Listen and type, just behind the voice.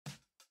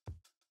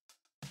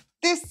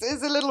This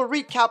is a little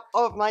recap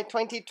of my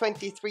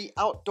 2023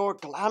 outdoor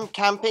glam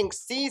camping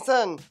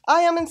season.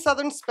 I am in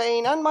southern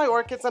Spain and my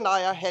orchids and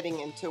I are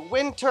heading into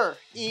winter.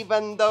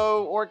 Even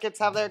though orchids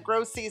have their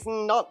growth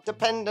season not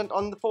dependent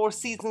on the 4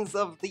 seasons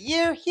of the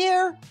year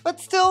here, but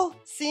still,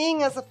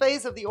 seeing as the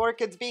phase of the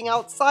orchids being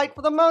outside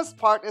for the most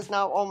part is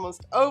now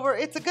almost over,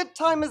 it's a good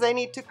time as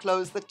any to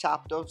close the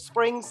chapter of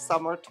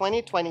spring-summer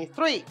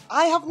 2023.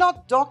 I have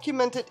not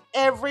documented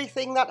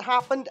everything that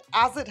happened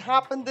as it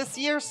happened this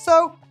year,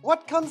 so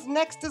what comes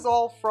next is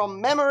all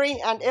from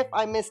memory, and if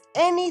I missed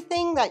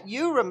anything that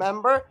you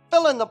remember,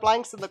 fill in the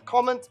blanks in the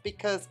comments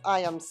because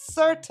I am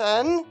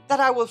certain that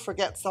I will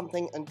forget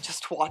something, and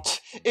just watch.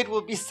 It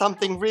will be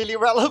something really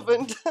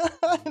relevant.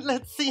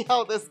 Let's see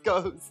how this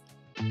goes.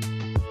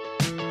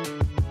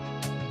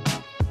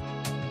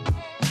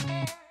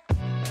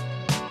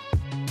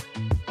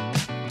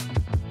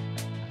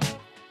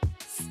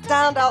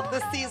 Standout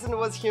this season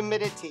was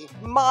humidity.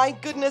 My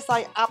goodness,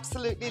 I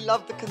absolutely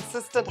loved the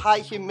consistent high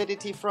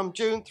humidity from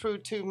June through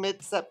to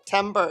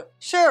mid-September.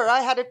 Sure,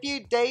 I had a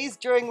few days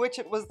during which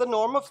it was the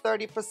norm of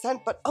 30%,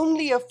 but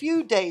only a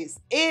few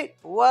days. It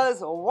was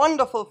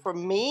wonderful for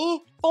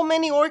me, for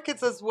many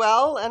orchids as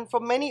well, and for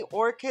many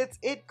orchids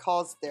it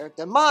caused their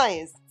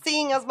demise.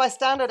 Seeing as my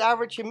standard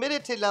average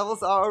humidity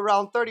levels are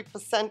around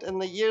 30% in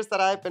the years that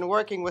I've been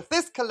working with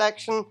this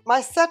collection,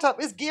 my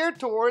setup is geared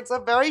towards a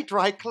very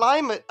dry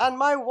climate, and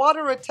my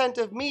water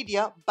retentive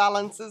media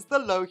balances the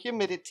low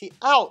humidity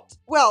out.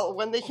 Well,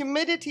 when the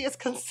humidity is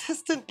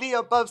consistently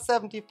above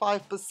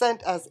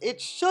 75% as it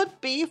should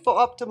be for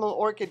optimal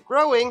orchid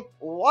growing,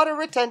 water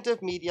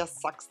retentive media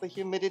sucks the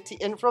humidity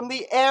in from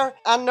the air,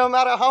 and no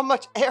matter how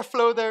much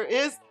airflow there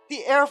is,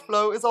 the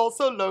airflow is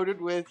also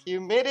loaded with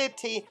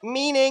humidity,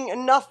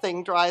 meaning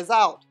nothing dries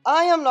out.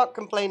 I am not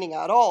complaining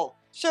at all.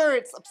 Sure,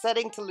 it's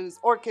upsetting to lose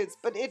orchids,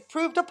 but it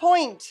proved a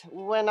point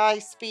when I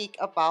speak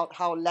about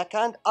how leca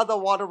and other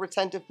water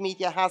retentive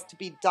media has to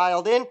be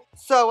dialed in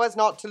so as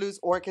not to lose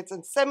orchids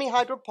in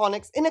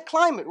semi-hydroponics in a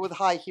climate with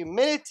high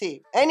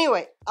humidity.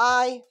 Anyway,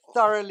 I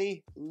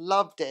thoroughly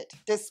loved it,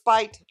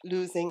 despite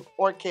losing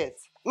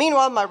orchids.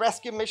 Meanwhile, my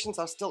rescue missions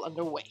are still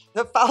underway.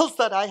 The phals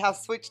that I have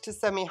switched to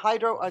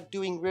semi-hydro are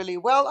doing really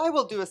well. I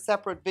will do a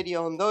separate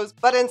video on those,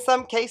 but in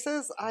some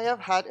cases, I have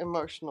had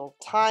emotional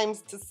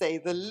times to say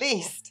the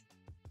least.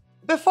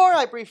 Before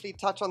I briefly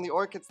touch on the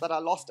orchids that I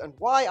lost and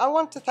why, I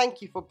want to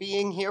thank you for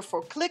being here,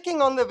 for clicking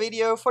on the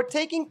video, for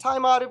taking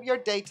time out of your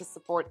day to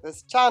support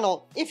this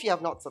channel. If you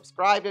have not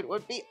subscribed, it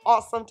would be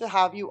awesome to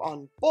have you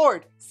on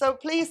board. So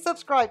please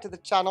subscribe to the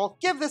channel,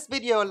 give this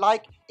video a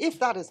like if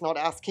that is not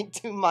asking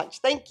too much.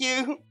 Thank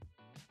you.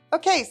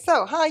 Okay,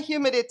 so high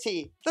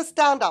humidity, the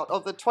standout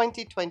of the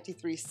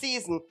 2023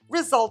 season,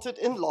 resulted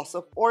in loss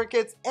of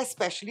orchids,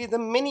 especially the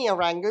mini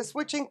orangus,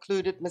 which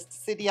included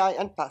Mysticidi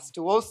and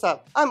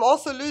Fastuosa. I'm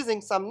also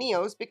losing some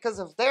neos because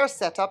of their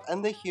setup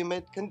and the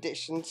humid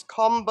conditions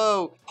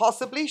combo,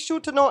 possibly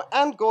Shutano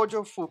and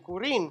Gojo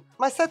Fukurin.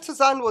 My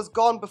Setsuzan was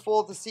gone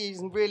before the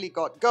season really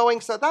got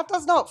going, so that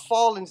does not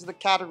fall into the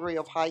category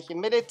of high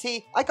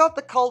humidity. I got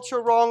the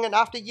culture wrong, and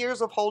after years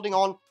of holding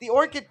on, the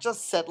orchid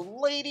just said,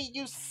 "Lady,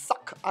 you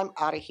suck. I'm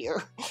out of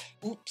here."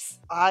 Oops,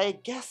 I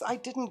guess I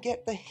didn't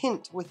get the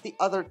hint with the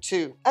other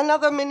two.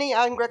 Another mini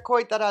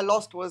angrecoid that I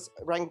lost was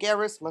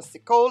Rangeris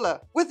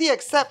masticola. With the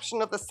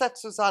exception of the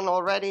Setsuzan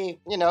already,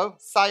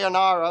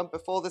 sayonara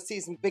before the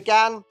season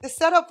began, the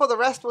setup for the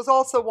rest was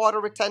also water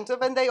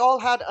retentive, and they all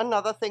had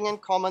another thing in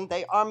common: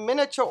 they are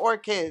miniature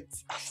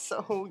orchids.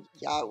 So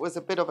yeah, it was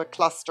a bit of a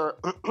cluster.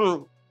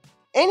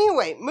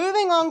 Anyway,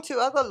 moving on to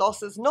other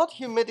losses not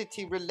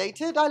humidity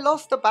related, I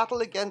lost a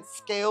battle against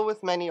scale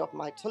with many of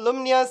my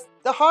Tolumnias.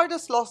 The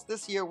hardest loss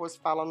this year was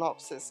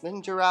Phalaenopsis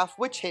ninjiraffe,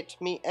 which hit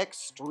me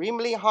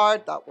extremely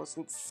hard. That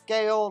wasn't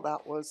scale,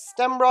 that was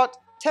stem rot.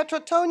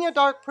 Tetratonia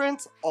Dark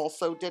Prince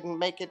also didn't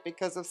make it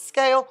because of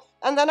scale,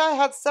 and then I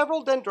had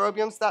several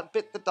dendrobiums that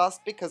bit the dust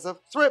because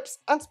of thrips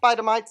and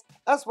spider mites,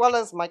 as well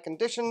as my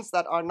conditions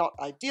that are not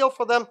ideal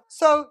for them,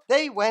 so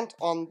they went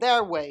on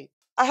their way.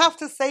 I have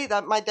to say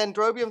that my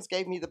dendrobiums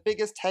gave me the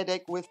biggest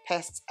headache with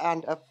pests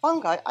and a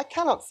fungi I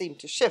cannot seem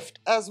to shift,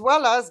 as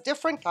well as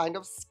different kind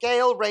of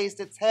scale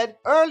raised its head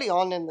early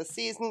on in the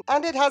season,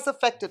 and it has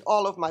affected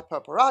all of my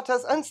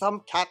purpuratas and some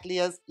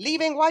cattleyas,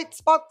 leaving white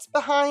spots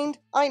behind.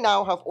 I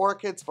now have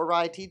orchids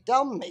variety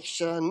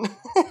Dalmatian.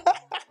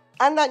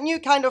 And that new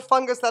kind of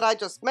fungus that I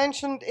just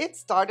mentioned, it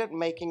started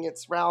making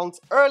its rounds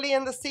early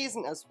in the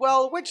season as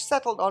well, which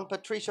settled on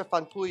Patricia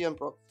van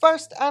Puyenbroek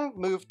first and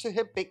moved to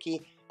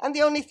Hibiki. And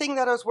the only thing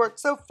that has worked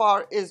so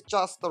far is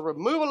just the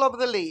removal of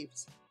the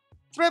leaves.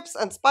 Thrips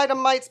and spider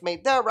mites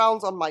made their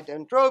rounds on my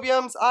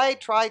dendrobiums. I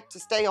tried to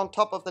stay on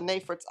top of the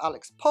Naphrix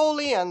Alex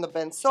Poli and the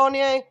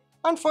Bensonia,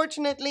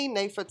 Unfortunately,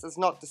 Naphthes is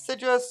not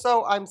deciduous,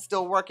 so I'm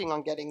still working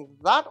on getting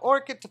that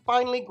orchid to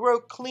finally grow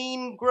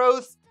clean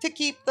growth to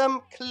keep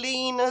them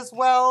clean as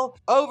well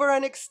over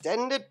an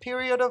extended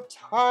period of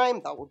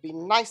time. That would be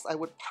nice. I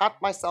would pat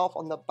myself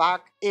on the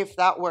back if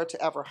that were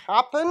to ever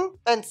happen.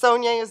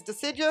 Bensonia is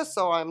deciduous,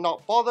 so I'm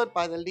not bothered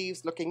by the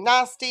leaves looking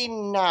nasty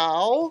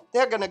now.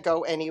 They're gonna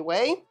go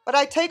anyway. But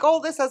I take all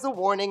this as a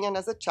warning and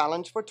as a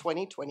challenge for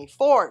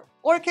 2024.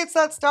 Orchids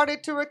that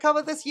started to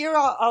recover this year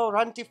are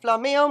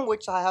Aurantiflammeum,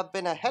 which I have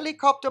been a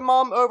helicopter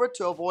mom over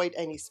to avoid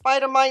any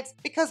spider mites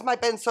because my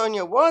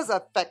Bensonia was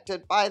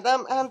affected by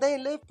them and they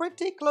live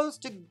pretty close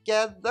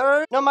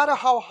together. No matter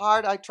how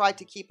hard I try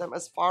to keep them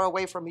as far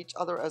away from each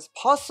other as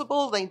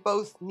possible, they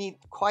both need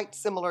quite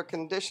similar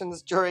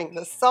conditions during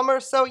the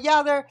summer. So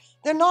yeah,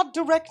 they're not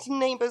direct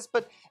neighbors,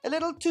 but a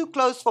little too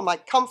close for my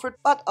comfort.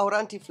 But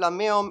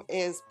Aurantiflammeum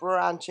is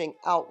branching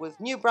out with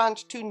new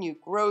branch to new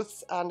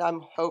growths, and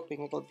I'm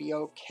hoping it'll be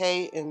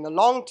okay in the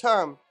long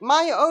term.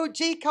 My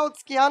OG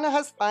Kautskiana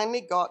has finally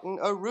gotten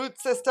a root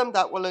system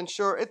that will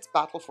ensure its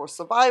battle for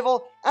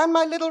survival, and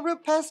my little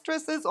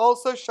rupestris is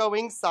also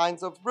showing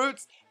signs of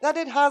roots that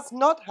it has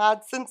not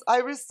had since I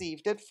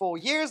received it 4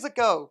 years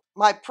ago.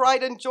 My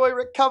pride and joy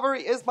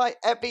recovery is my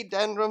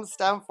Epidendrum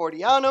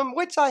stamfordianum,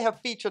 which I have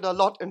featured a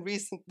lot in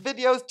recent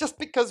videos just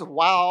because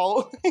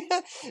wow.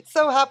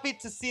 So happy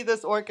to see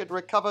this orchid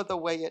recover the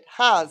way it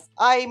has.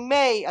 I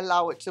may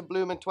allow it to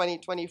bloom in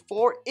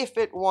 2024 if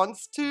it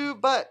wants to,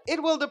 but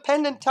it will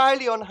depend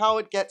entirely on how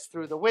it gets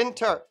through the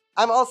winter.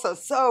 I'm also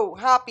so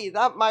happy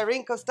that my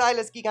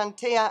Rhynkostylus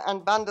gigantea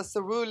and Vanda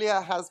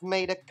cerulean has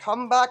made a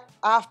comeback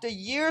after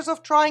years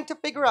of trying to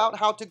figure out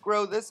how to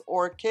grow this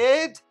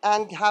orchid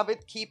and have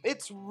it keep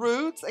its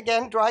roots.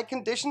 Again, dry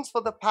conditions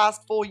for the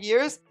past 4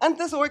 years, and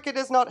this orchid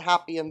is not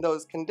happy in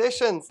those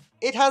conditions.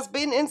 It has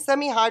been in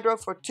semi-hydro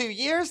for 2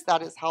 years.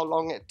 That is how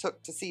long it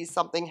took to see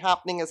something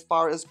happening as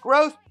far as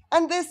growth,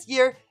 and this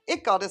year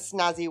it got a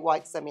snazzy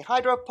white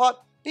semi-hydro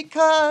pot,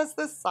 because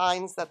the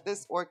signs that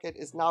this orchid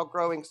is now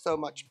growing so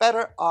much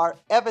better are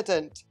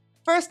evident.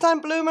 First time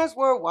bloomers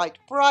were White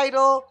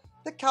Bridal,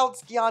 the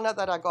Kautskiana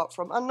that I got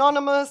from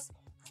Anonymous,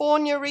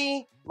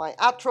 Fornery, my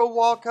Atro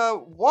Walker,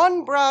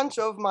 one branch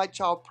of my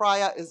Chow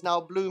Praia is now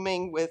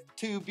blooming with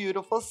 2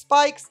 beautiful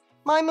spikes,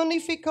 my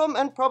Munificum,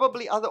 and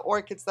probably other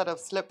orchids that have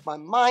slipped my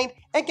mind.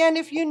 Again,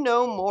 if you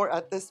know more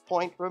at this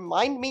point,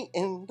 remind me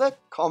in the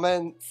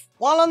comments.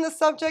 While on the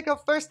subject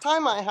of first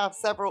time, I have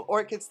several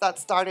orchids that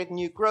started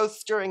new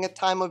growths during a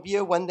time of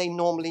year when they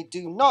normally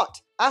do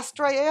not.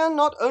 Astraea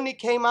not only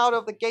came out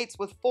of the gates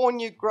with 4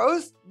 new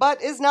growths,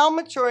 but is now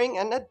maturing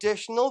an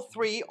additional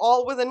 3,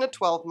 all within a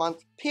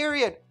 12-month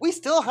period. We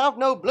still have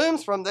no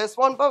blooms from this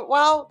one, but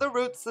wow, the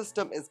root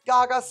system is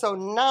gaga, so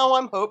now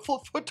I'm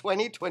hopeful for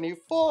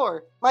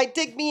 2024. My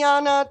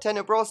Digmiana,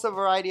 Tenebrosa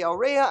variety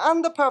Aurea,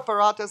 and the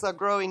Purpuratus are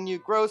growing new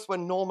growths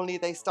when normally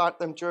they start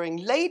them during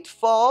late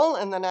fall,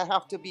 and then I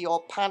have to be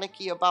all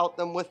panicky about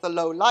them with the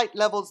low light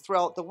levels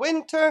throughout the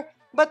winter.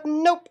 But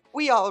nope,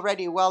 we are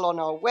already well on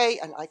our way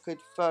and I could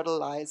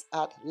fertilize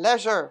at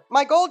leisure.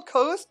 My Gold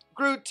Coast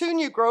grew 2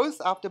 new growths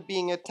after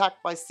being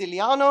attacked by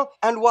Ciliano,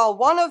 and while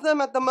one of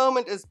them at the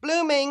moment is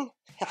blooming,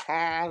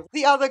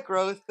 the other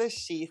growth, the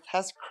sheath,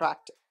 has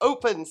cracked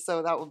open,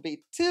 so that will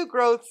be 2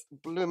 growths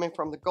blooming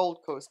from the Gold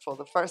Coast for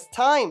the first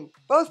time.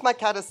 Both my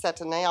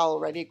Catasetinae are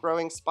already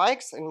growing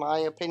spikes. In my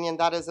opinion,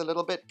 that is a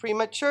little bit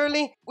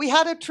prematurely. We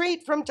had a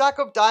treat from Jack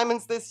of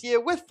Diamonds this year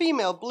with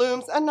female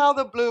blooms, and now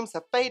the blooms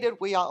have faded.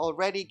 We are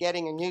already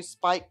getting a new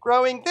spike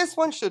growing. This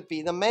one should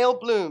be the male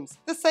blooms.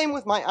 The same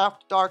with my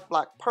After Dark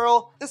Black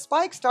Pearl. The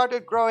spike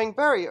started growing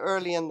very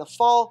early in the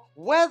fall.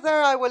 Whether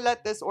I will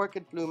let this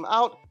orchid bloom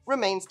out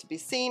remains to be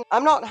seen.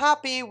 I'm not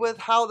happy with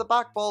how the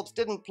back bulbs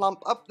didn't plump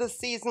up this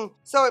season,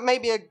 so it may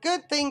be a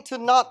good thing to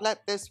not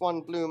let this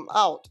one bloom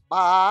out.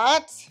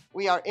 But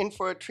we are in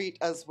for a treat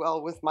as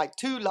well with my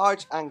 2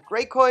 large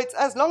Angraecoids,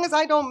 as long as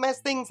I don't mess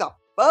things up.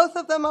 Both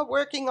of them are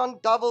working on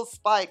double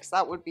spikes.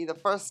 That would be the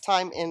first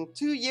time in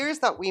 2 years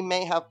that we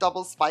may have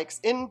double spikes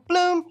in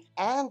bloom,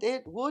 and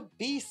it would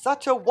be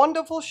such a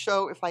wonderful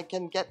show if I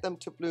can get them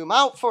to bloom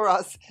out for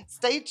us.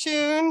 Stay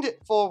tuned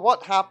for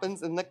what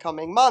happens in the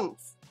coming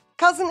months.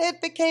 Cousin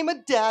It became a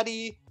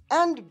daddy,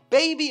 and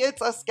baby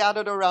It's are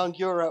scattered around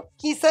Europe.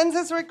 He sends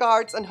his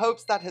regards and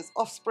hopes that his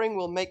offspring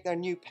will make their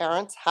new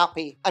parents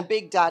happy. And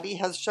Big Daddy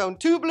has shown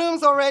 2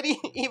 blooms already,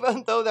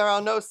 even though there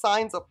are no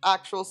signs of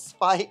actual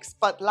spikes.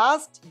 But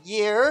last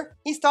year,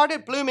 he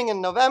started blooming in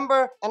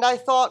November, and I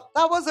thought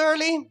that was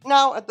early.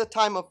 Now, at the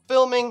time of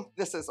filming,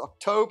 this is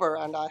October,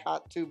 and I had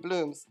 2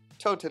 blooms.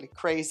 Totally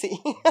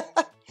crazy.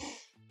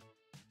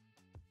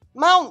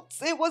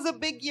 Mounts. It was a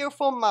big year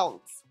for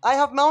mounts. I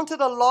have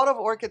mounted a lot of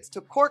orchids to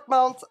cork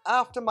mounts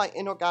after my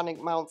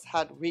inorganic mounts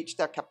had reached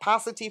their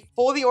capacity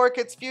for the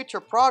orchid's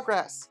future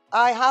progress.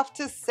 I have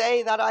to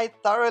say that I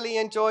thoroughly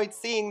enjoyed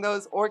seeing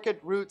those orchid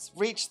roots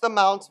reach the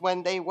mounts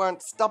when they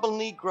weren't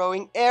stubbornly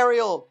growing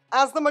aerial.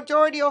 As the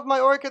majority of my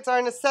orchids are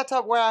in a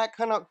setup where I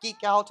cannot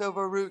geek out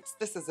over roots,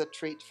 this is a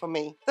treat for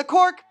me. The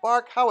cork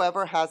bark,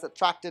 however, has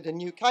attracted a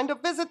new kind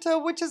of visitor,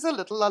 which is a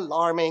little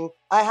alarming.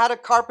 I had a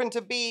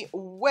carpenter bee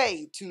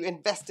way too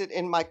invested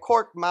in my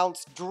cork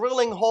mounts,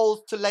 drilling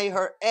holes to lay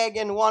her egg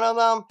in one of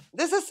them.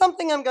 This is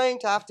something I'm going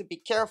to have to be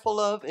careful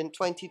of in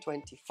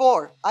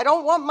 2024. I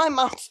don't want my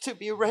mounts to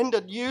be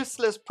rendered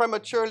useless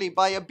prematurely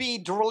by a bee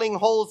drilling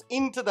holes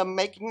into them,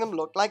 making them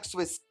look like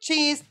Swiss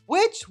cheese,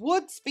 which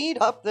would speed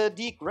up the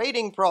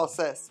degrading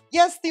process.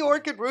 Yes, the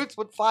orchid roots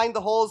would find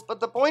the holes, but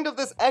the point of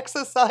this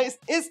exercise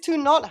is to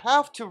not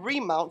have to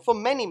remount for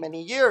many,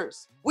 many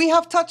years. "We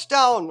have touched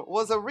down"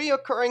 was a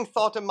reoccurring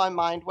thought in my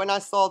mind when I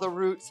saw the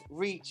roots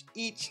reach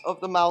each of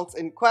the mounts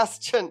in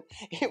question.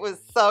 It was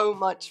so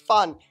much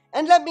fun.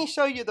 And let me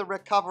show you the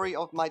recovery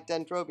of my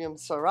Dendrobium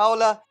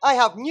ceroula. I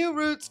have new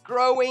roots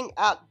growing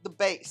at the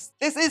base.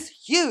 This is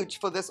huge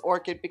for this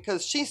orchid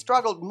because she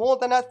struggled more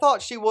than I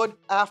thought she would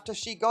after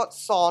she got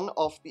sawn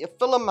off the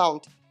aphyllum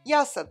mount.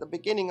 Yes, at the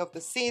beginning of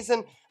the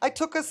season, I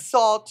took a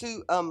saw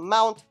to a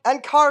mount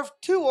and carved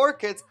 2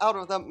 orchids out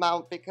of the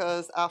mount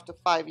because after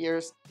 5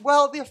 years,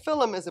 well, the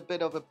aphyllum is a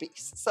bit of a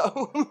beast.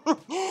 So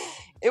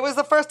it was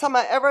the first time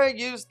I ever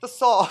used the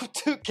saw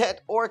to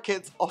get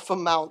orchids off a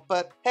mount.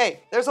 But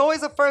hey, there's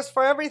always a first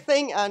for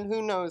everything, and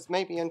who knows,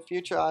 maybe in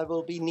future I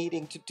will be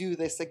needing to do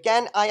this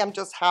again. I am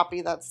just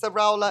happy that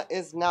ceroula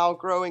is now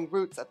growing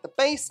roots at the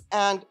base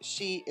and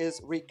she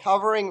is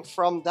recovering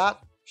from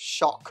that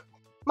shock.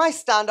 My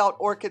standout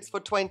orchids for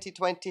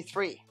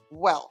 2023.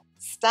 Well,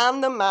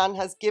 Stan the man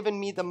has given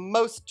me the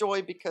most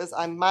joy because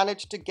I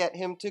managed to get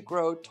him to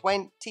grow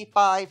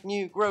 25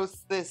 new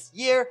growths this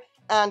year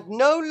and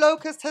no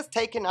locust has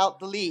taken out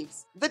the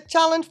leaves. The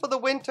challenge for the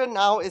winter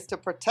now is to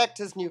protect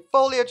his new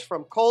foliage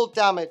from cold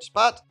damage,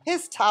 but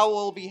his towel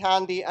will be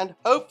handy and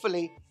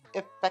hopefully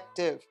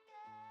effective.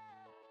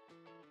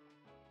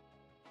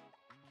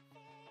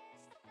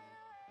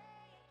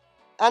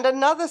 And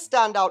another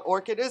standout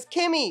orchid is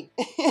Kimmy.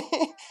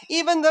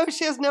 Even though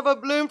she has never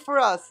bloomed for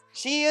us,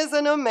 she is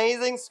an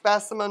amazing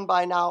specimen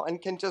by now and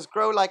can just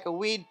grow like a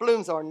weed,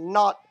 blooms or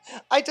not.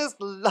 I just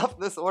love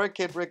this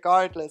orchid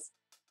regardless.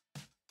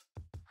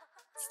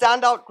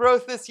 Standout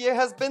growth this year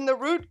has been the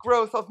root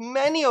growth of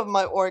many of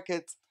my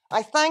orchids.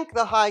 I thank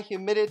the high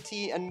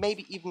humidity and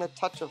maybe even a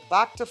touch of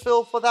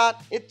bacterfill for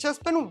that. It's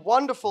just been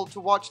wonderful to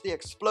watch the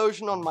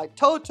explosion on my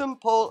totem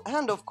pole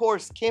and of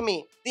course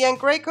Kimmy. The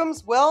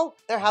angraecums, well,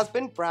 there has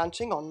been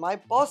branching on my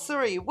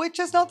bossery,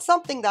 which is not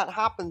something that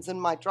happens in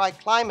my dry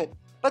climate.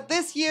 But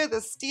this year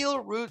the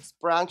steel roots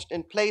branched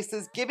in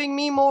places, giving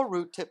me more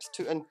root tips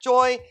to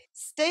enjoy.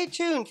 Stay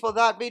tuned for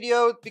that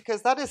video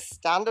because that is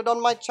standard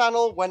on my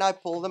channel when I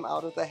pull them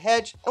out of the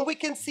hedge and we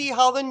can see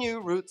how the new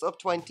roots of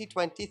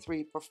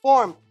 2023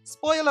 perform.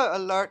 Spoiler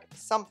alert,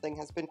 something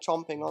has been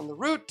chomping on the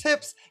root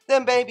tips. There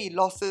may be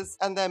losses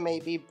and there may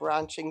be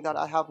branching that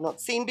I have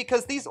not seen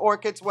because these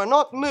orchids were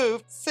not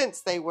moved since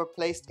they were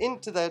placed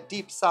into their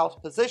deep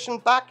south position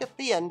back at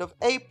the end of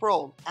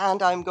April.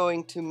 And I'm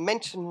going to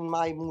mention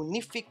my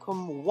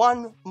Munificum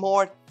one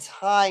more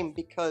time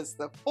because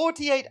the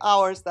 48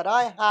 hours that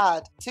I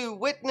had to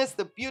witness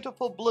the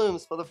beautiful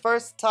blooms for the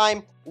first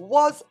time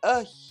was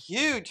a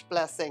huge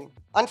blessing.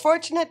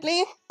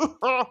 Unfortunately,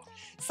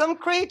 some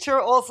creature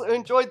also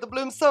enjoyed the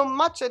blooms so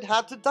much it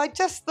had to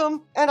digest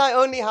them, and I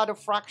only had a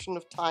fraction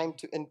of time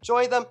to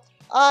enjoy them.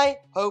 I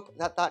hope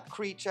that that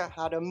creature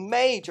had a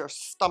major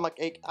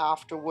stomachache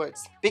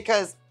afterwards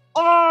because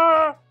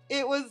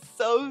it was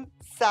so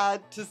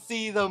sad to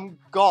see them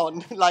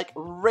gone, like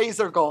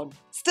razor gone.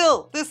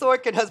 Still, this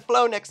orchid has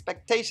blown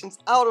expectations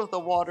out of the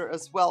water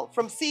as well.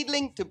 From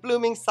seedling to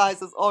blooming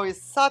size is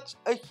always such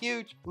a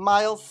huge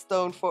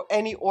milestone for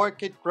any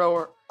orchid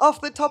grower.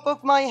 Off the top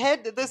of my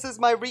head, this is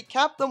my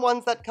recap, the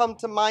ones that come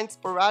to mind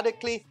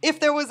sporadically. If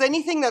there was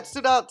anything that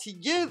stood out to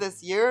you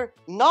this year,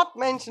 not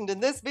mentioned in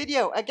this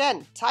video,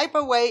 again, type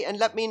away and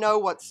let me know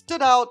what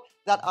stood out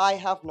that I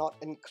have not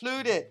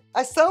included.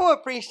 I so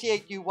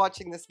appreciate you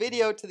watching this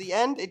video to the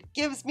end. It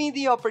gives me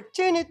the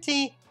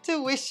opportunity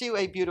to wish you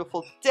a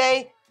beautiful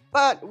day,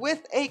 but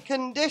with a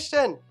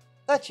condition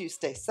that you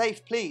stay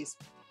safe, please.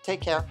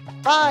 Take care.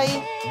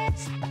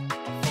 Bye.